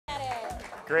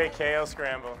Great kale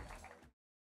scramble.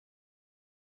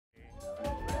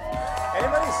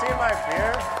 Anybody see my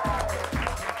beer?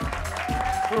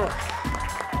 Whew.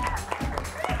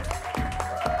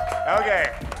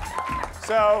 Okay,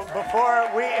 so before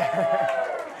we,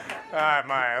 oh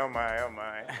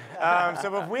my.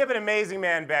 So we have an amazing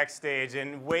man backstage,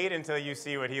 and wait until you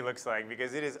see what he looks like,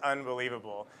 because it is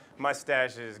unbelievable.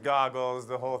 Mustaches, goggles,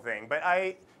 the whole thing. But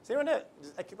does anyone have,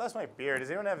 I lost my beer. Does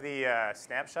anyone have the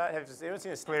snapshot? Has anyone seen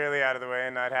this clearly out of the way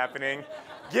and not happening?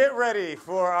 Get ready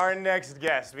for our next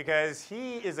guest, because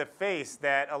he is a face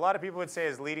that a lot of people would say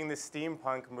is leading the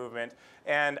steampunk movement.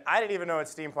 And I didn't even know what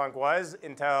steampunk was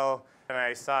until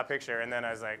I saw a picture, and then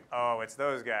I was like, oh, it's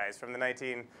those guys from the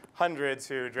 1900s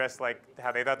who dressed like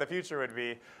how they thought the future would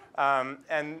be.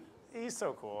 And he's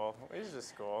so cool. He's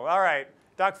just cool. All right,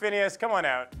 Doc Phineas, come on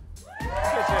out.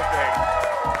 Get your thing.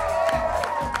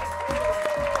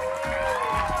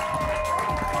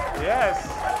 Yes.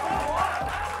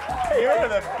 You are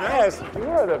the best. You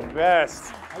are the best.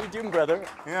 How you doing, brother?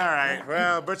 All right.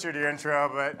 Well, butchered your intro,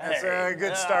 but it's a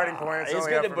good starting point. It's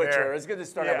good to butcher. It's good to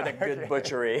start out with a good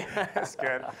butchery. That's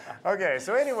good. Okay.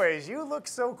 So, anyways, you look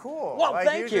so cool. Well, like,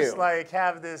 thank you. You just like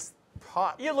have this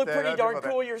pop. You look pretty darn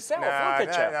cool yourself. No, look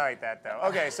at you. Not like that though.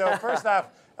 Okay. So first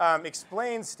off,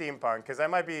 explain steampunk, because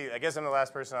I guess I'm the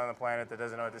last person on the planet that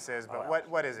doesn't know what this is. But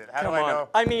what is it? How do I know?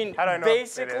 I mean, how do I know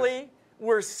basically,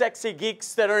 we're sexy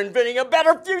geeks that are inventing a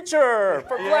better future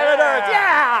for planet Earth.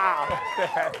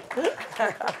 Yeah!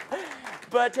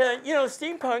 But, you know,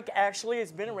 steampunk actually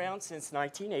has been around since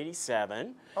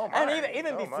 1987. Oh, my. And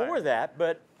even before that.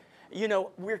 But, you know,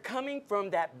 we're coming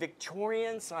from that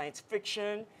Victorian science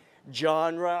fiction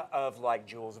genre of like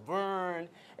Jules Verne,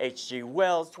 H.G.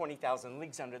 Wells, 20,000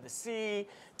 Leagues Under the Sea,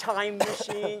 Time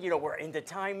Machine. You know, we're into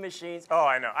time machines. Oh,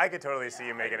 I know. I could totally see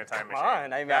you making a time machine. Come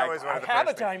on. I mean, I have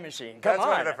a time machine. Come on. That's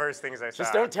one of the first things I saw.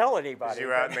 Just don't tell anybody. You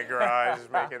were out in the garage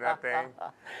making that thing.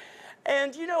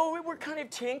 And, you know, we're kind of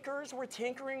tinkers. We're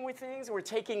tinkering with things. We're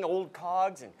taking old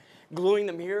cogs and gluing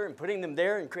them here and putting them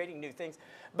there and creating new things.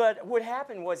 But what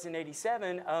happened was in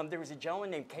 '87, there was a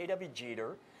gentleman named K.W.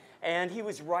 Jeter, and he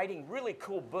was writing really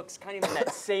cool books kind of in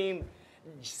that same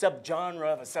subgenre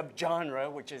of a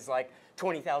subgenre, which is like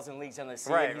 20,000 Leagues Under the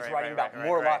Sea. And he's writing about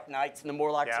Morlock Knights, and the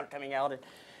Morlocks are coming out.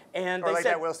 And or like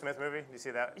that Will Smith movie. Do you see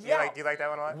that? Yeah. Do you like that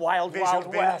one a lot? Wild Wild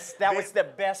West. That was the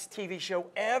best TV show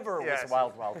ever. Was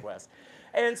Wild Wild West.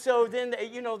 And so then,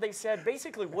 you know, they said,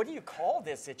 basically, what do you call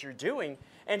this that you're doing?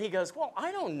 And he goes, well,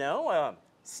 I don't know,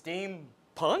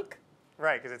 steampunk?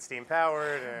 Right, because it's steam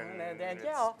powered and it's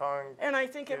punk. And I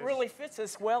think it really fits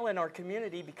us well in our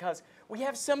community, because we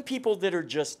have some people that are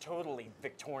just totally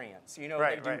Victorians. You know,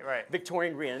 they do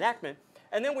Victorian reenactment.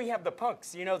 And then we have the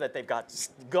punks, you know, that they've got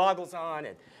goggles on,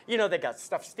 and, you know, they got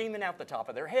stuff steaming out the top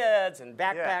of their heads, and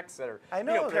backpacks that are, you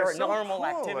know, paranormal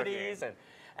activities.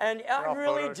 And I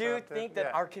really do think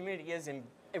that our community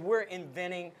we're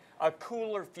inventing a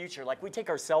cooler future. Like, we take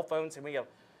our cell phones and we go,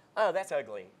 oh, that's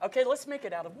ugly. Okay, let's make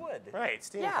it out of wood. Right,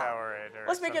 steam power it. Or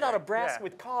let's make it out of brass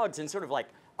with cogs and sort of like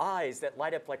eyes that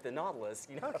light up like the Nautilus.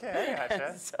 You know? Okay, I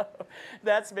gotcha. So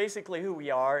that's basically who we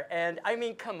are. And I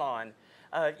mean, come on.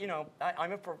 You know,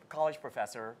 I'm a college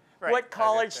professor. Right. What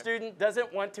college student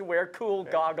doesn't want to wear cool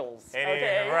goggles?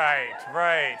 Okay?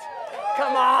 Right.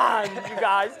 Come on, you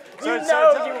guys. You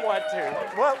want to.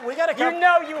 Well, we got a couple. You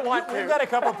know you want to. We've got a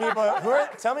couple people who are.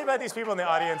 Tell me about these people in the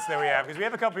audience that we have, because we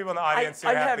have a couple people in the audience who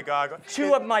have the goggles.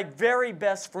 Two of my very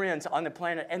best friends on the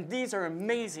planet, and these are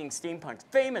amazing steampunks,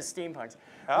 famous steampunks.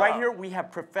 Oh. Right here we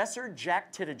have Professor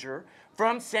Jack Tittiger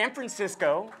from San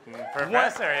Francisco.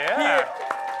 Professor,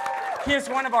 He is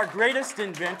one of our greatest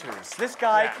inventors. This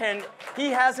guy he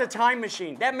has a time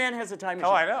machine. That man has a time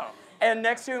machine. Oh, I know. And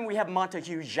next to him we have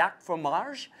Montague Jacques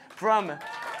Fromage from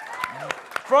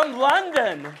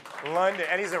London. London,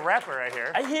 and he's a rapper right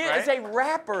here. He is a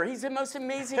rapper. He's the most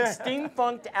amazing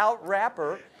steampunked out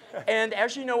rapper. And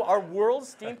as you know, our World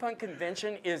Steampunk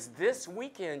Convention is this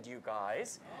weekend, you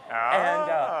guys. And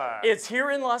it's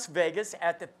here in Las Vegas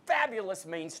at the fabulous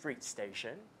Main Street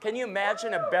Station. Can you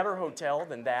imagine a better hotel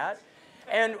than that?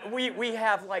 And we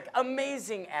have like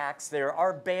amazing acts there.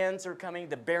 Our bands are coming,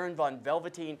 the Baron von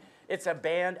Velveteen. It's a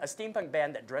steampunk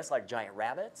band that dress like giant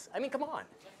rabbits. I mean, come on.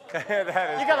 You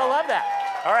gotta love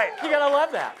that. All right. You gotta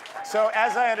love that. So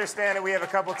as I understand it, we have a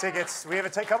couple tickets. We have a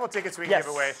couple tickets we can give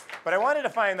away. But I wanted to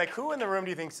find, like, who in the room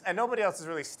do you think, and nobody else is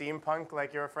really steampunk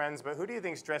like your friends, but who do you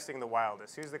think is dressing the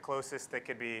wildest? Who's the closest that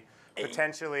could be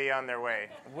potentially on their way?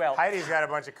 Well, Heidi's got a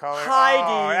bunch of colors. Heidi.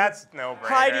 Oh, that's no-brainer.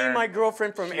 Heidi, my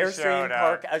girlfriend from Airstream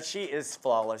Park, she is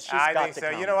flawless. She's got think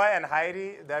so. Come. You know what? And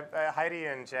Heidi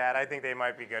and Chad, I think they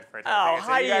might be good for it. Oh, so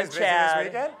Heidi you guys and Chad. busy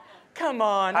this weekend? Come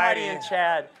on, Heidi and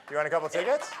Chad. You want a couple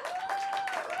tickets?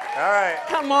 All right.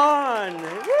 Come on.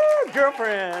 Woo,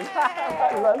 girlfriend.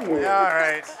 I love you. All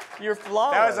right. You're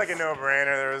flawless. That was like a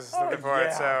no-brainer. There was nothing for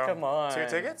it, so. Come on. 2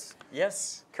 tickets?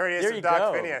 Yes. Courteous there of you Doc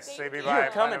go. Phineas. Say be by,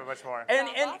 find out much more. And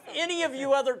any of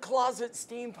you other closet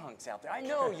steampunks out there, I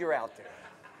know you're out there.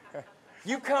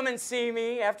 You come and see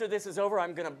me after this is over.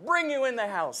 I'm gonna bring you in the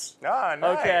house. Oh,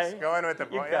 nice. Okay. Go in with the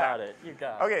You got it. You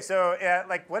got it. Okay, so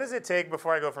like, what does it take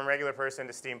before I go from regular person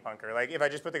to steampunker? Like, if I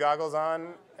just put the goggles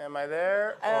on, am I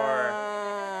there?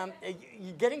 Or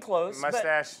you're getting close.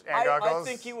 mustache but and goggles? I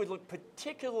think you would look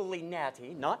particularly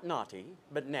natty, not naughty,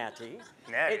 but natty.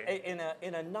 Natty.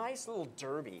 In a nice little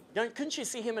derby. Couldn't you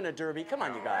see him in a derby? Come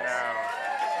on, you guys.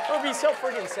 No. It would be so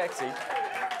friggin' sexy.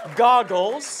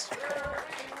 Goggles.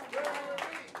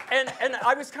 And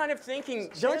I was kind of thinking,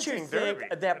 don't you think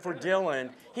that for Dylan,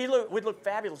 he would look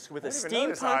fabulous with a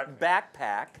steampunk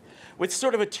backpack with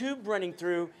sort of a tube running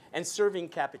through and serving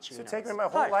cappuccinos. It's taken my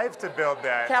whole life to build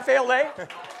that. Cafe au lait?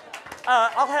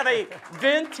 I'll have a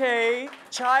venti,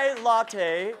 chai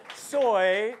latte,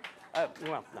 soy.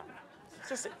 Well, no.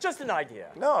 Just an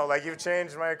idea. No, like you've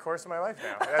changed my course of my life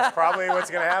now. That's probably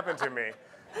what's going to happen to me.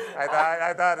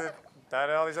 I thought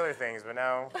all these other things, but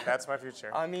now that's my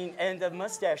future. I mean, and the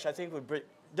mustache, I think, would bring.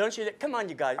 Don't you? Come on,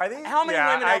 you guys. Are these, how many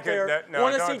women out there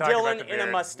want to see Dylan in a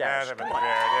beard. mustache? Come on.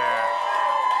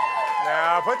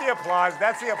 No, put the applause.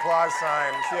 That's the applause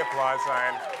sign. It's the applause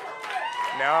sign.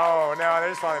 No,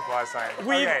 there's probably the applause sign.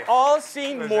 We've all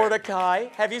seen Mordecai.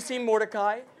 Have you seen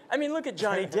Mordecai? I mean, look at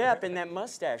Johnny Depp and that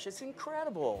mustache. It's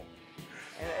incredible.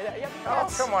 Oh,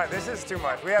 come on. This is too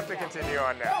much. We have to continue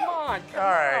on now. Come on. All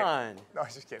right. No, I'm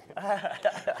just kidding. I'm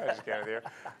just kidding with you.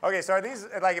 Okay, so are these,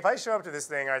 like, if I show up to this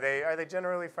thing, are they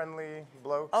generally friendly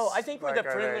blokes? Oh, I think we're like,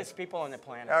 the friendliest people on the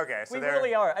planet. Okay, so we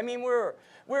really are. I mean, we're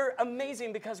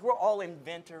amazing because we're all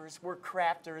inventors, we're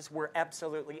crafters, we're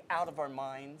absolutely out of our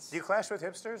minds. Do you clash with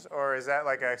hipsters, or is that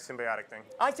like a symbiotic thing?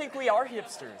 I think we are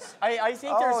hipsters. I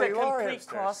think there's a complete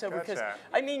crossover because, gotcha.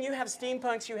 I mean, you have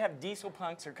steampunks, you have diesel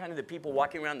punks, are kind of the people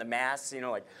walking around the masks, you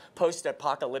know, like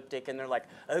post-apocalyptic, and they're like,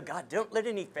 oh God, don't let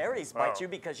any fairies bite you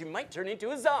because you might turn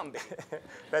into a zombie.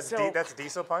 That's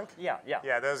diesel punk? Yeah.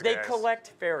 Yeah, those guys. They guys. collect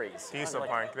fairies. Diesel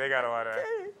punk, they got a lot of...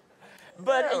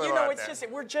 But, you know, it's just,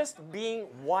 we're just being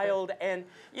wild, and,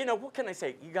 you know, what can I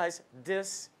say? You guys,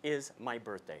 this is my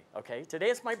birthday, okay? Today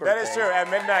is my birthday. That is true, at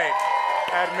midnight.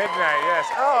 At midnight, yes.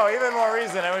 Oh, even more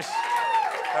reason. I wish...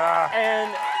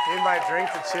 and need my drink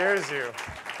to cheers you.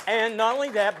 And not only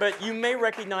that, but you may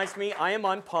recognize me. I am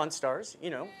on Pawn Stars, you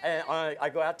know. I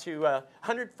go out to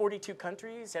 142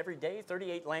 countries every day,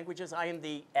 38 languages. I am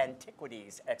the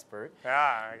antiquities expert.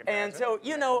 I can and so,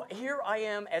 you know, here I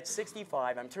am at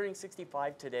 65. I'm turning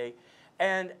 65 today.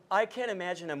 And I can't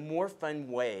imagine a more fun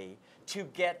way to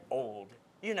get old,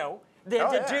 you know,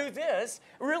 than to do this.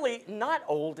 Really not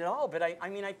old at all, but I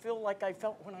mean, I feel like I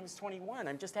felt when I was 21.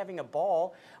 I'm just having a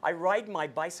ball. I ride my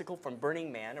bicycle from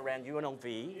Burning Man around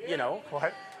UNLV, you know.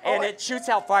 What? And it shoots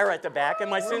out fire at the back,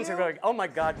 and my students are going, oh my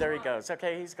God, there he goes.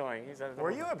 Okay, he's going. Were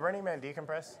you at Burning Man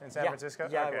Decompress in San Francisco?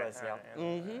 Yeah, I was,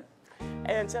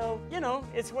 And so, you know,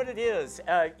 it's what it is.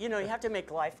 You know, you have to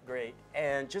make life great,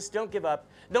 and just don't give up.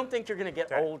 Don't think you're going to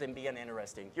get old and be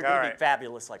uninteresting. You're going to be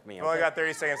fabulous like me. Okay? Well, we got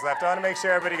 30 seconds left. I want to make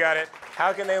sure everybody got it.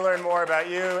 How can they learn more about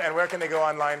you, and where can they go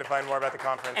online to find more about the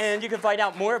conference? And you can find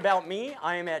out more about me.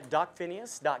 I am at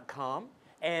docphineas.com.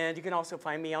 And you can also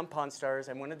find me on Pawn Stars.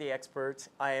 I'm one of the experts.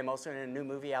 I am also in a new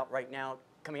movie out right now,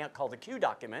 coming out called The Q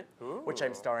Document, which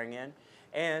I'm starring in.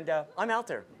 And I'm out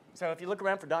there. So if you look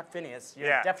around for Doc Phineas, you'll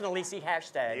definitely see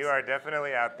hashtags. You are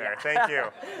definitely out there. Thank you.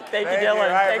 Thank you,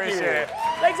 Dylan. I appreciate it.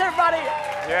 Thanks, everybody.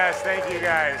 Yes, thank you,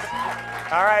 guys.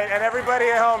 All right, and everybody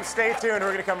at home, stay tuned.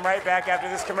 We're going to come right back after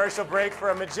this commercial break for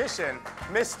a magician,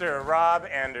 Mr. Rob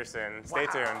Anderson. Stay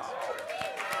tuned.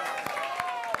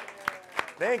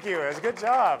 Thank you. It was a good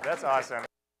job. That's awesome.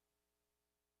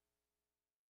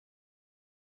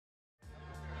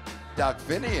 Doc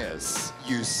Phineas,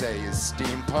 you say, is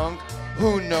steampunk?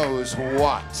 Who knows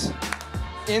what?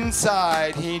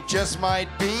 Inside, he just might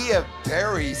be a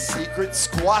very secret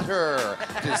squatter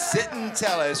to sit and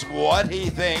tell us what he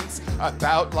thinks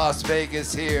about Las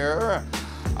Vegas here.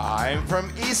 I'm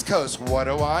from East Coast, what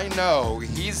do I know?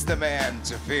 He's the man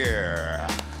to fear.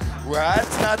 Well,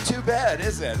 that's not too bad,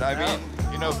 is it? I mean,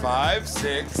 you know, 5,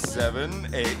 6, 7,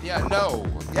 8, yeah, no.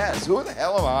 Yes, who the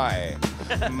hell am I?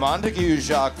 Montague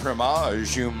Jacques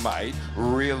Fromage, you might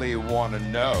really want to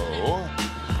know.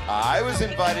 I was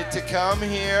invited to come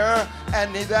here,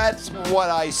 and that's what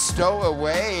I stow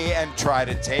away and try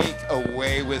to take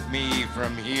away with me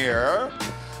from here.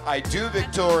 I do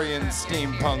Victorian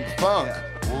steampunk funk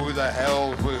who the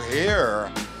hell will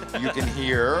hear? You can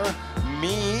hear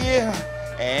me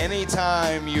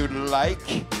anytime you'd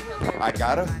like. I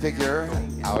gotta figure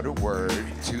out a word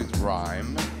to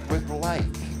rhyme with like.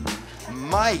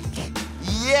 Mike,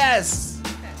 yes!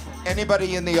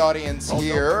 Anybody in the audience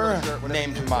here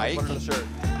named Mike?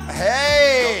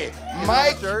 Hey,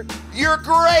 Mike, you're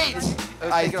great!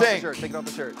 I think. Take it off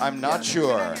the shirt. I'm not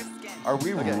sure. Are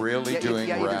we really doing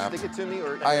rap? Stick it to me,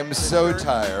 or I am so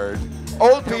tired.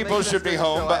 Old people should be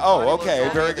home, but oh, okay,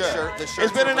 very good.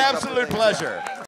 It's been an absolute pleasure.